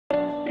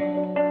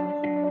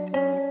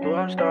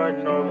I'm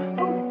starting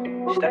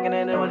over. Stacking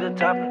it in with the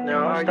top,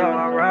 now I'm starting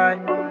alright.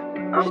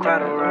 I'm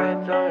starting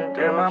right,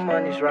 damn, my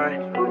money's right.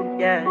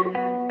 Yeah,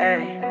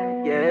 hey,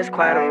 yeah, it's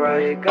quite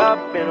alright. Wake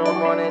up in the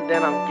morning,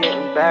 then I'm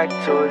getting back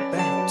to it.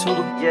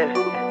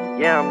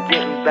 Yeah, I'm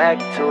getting back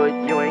to it.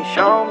 You ain't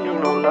showing me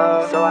no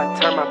love, so I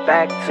turn my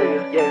back to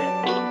you.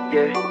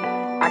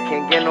 Yeah, I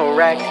can't get no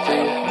racks to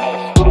you.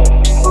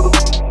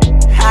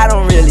 I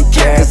don't really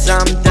care, cause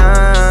I'm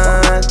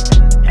done.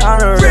 On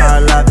the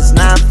real, love is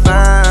not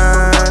fun.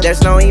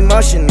 There's no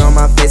emotion on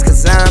my face,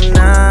 cause I'm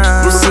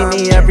numb. You see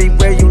me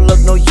everywhere you look,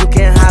 no, you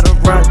can't hide or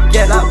run.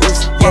 Yeah,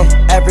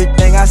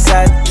 everything I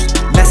said,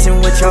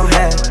 messing with your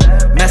head,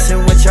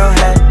 messing with your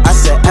head. I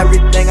said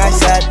everything I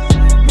said,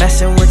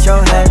 messing with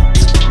your head,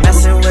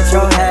 messing with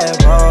your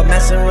head, whoa,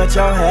 messing with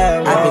your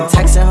head, whoa. I've been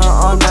texting her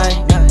all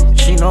night,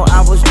 she know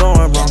I was doing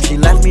wrong. She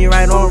left me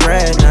right on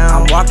red now.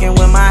 I'm walking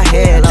with my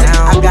head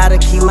down. I gotta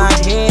keep my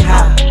head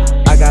high.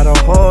 I got a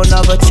whole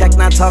nother check,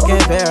 not talking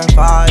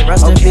verified.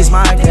 Rest in peace,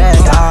 my dad.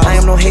 I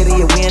am no hater,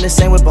 yeah, we in the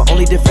same way, but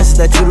only difference is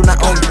that you do not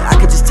own me. I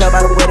could just tell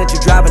by the way that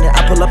you're driving it.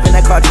 I pull up in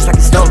that car just like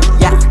it's stolen.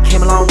 Yeah,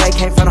 came a long way,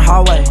 came from the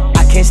hallway.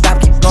 I can't stop,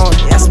 keep going.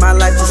 Yes, my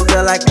life just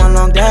feel like one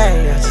long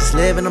day. I just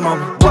live in the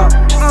moment.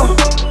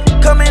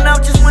 Coming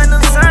out just when the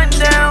sun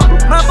down.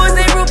 My boys,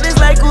 they ruthless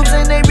like oops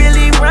and they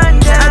really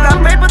run down. I got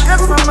paper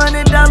cuts from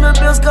 $100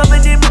 bills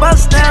covered in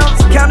bust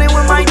downs. Counting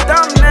with my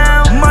thumb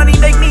now. Money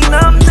make me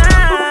numb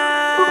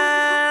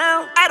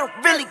now. I don't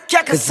really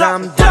care cause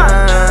I'm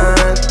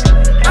done.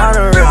 On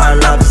the real, my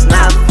love is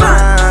not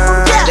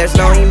fun. There's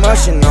no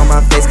emotion on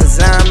my face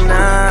cause I'm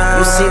numb.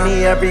 You see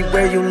me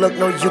everywhere you look,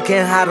 no, you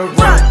can't hide or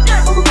run.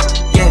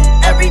 Yeah,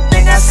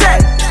 everything I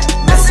said,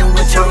 messing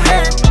with your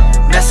head,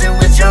 messing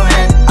with your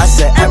head. I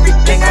said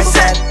everything I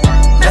said,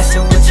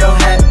 messing with your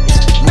head,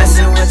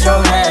 messing with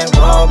your head,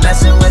 whoa,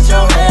 messing with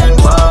your head,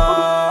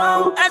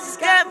 whoa. I just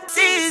got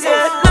teased,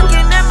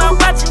 looking at my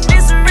watch and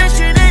it's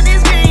richer than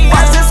it's green.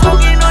 Watch it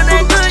smoking on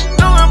that good,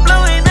 no, I'm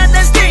blowing out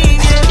that steam.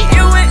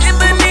 You wouldn't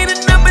believe the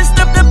numbers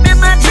stuffed up in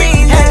my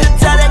jeans. Had to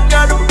tell that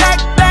girl to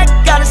back,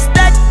 gotta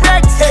stack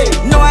racks.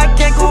 No, I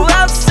can't go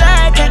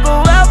outside, can't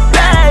go out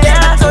back.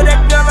 I told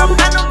that girl I'm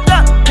not no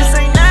duck, this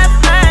ain't that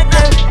flag.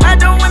 I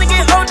don't wanna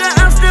get older,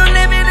 I'm still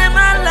living in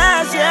my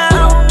life. Yeah,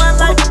 I want my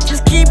life,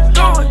 just keep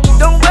going.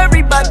 Don't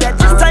worry about that,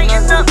 just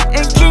tighten up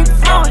and keep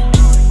flowing.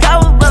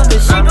 Cowabunga,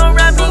 she gon'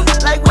 ride me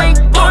like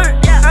wakeboard.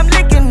 I'm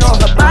licking on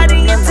her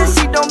body until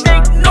she don't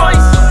make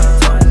noise.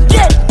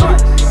 Yeah,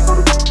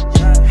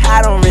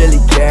 I don't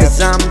really care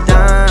cause I'm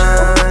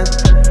done.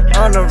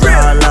 On the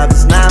real, love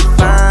is not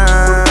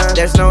fun.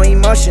 There's no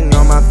emotion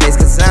on my face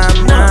cause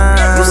I'm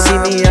numb. You see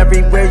me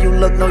everywhere you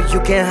look, no, you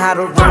can't hide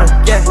or run.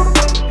 Yeah,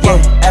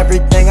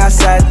 everything I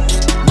said,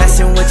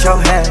 messing with your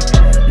head,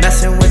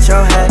 messing with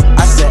your head.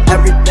 I said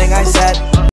everything I said.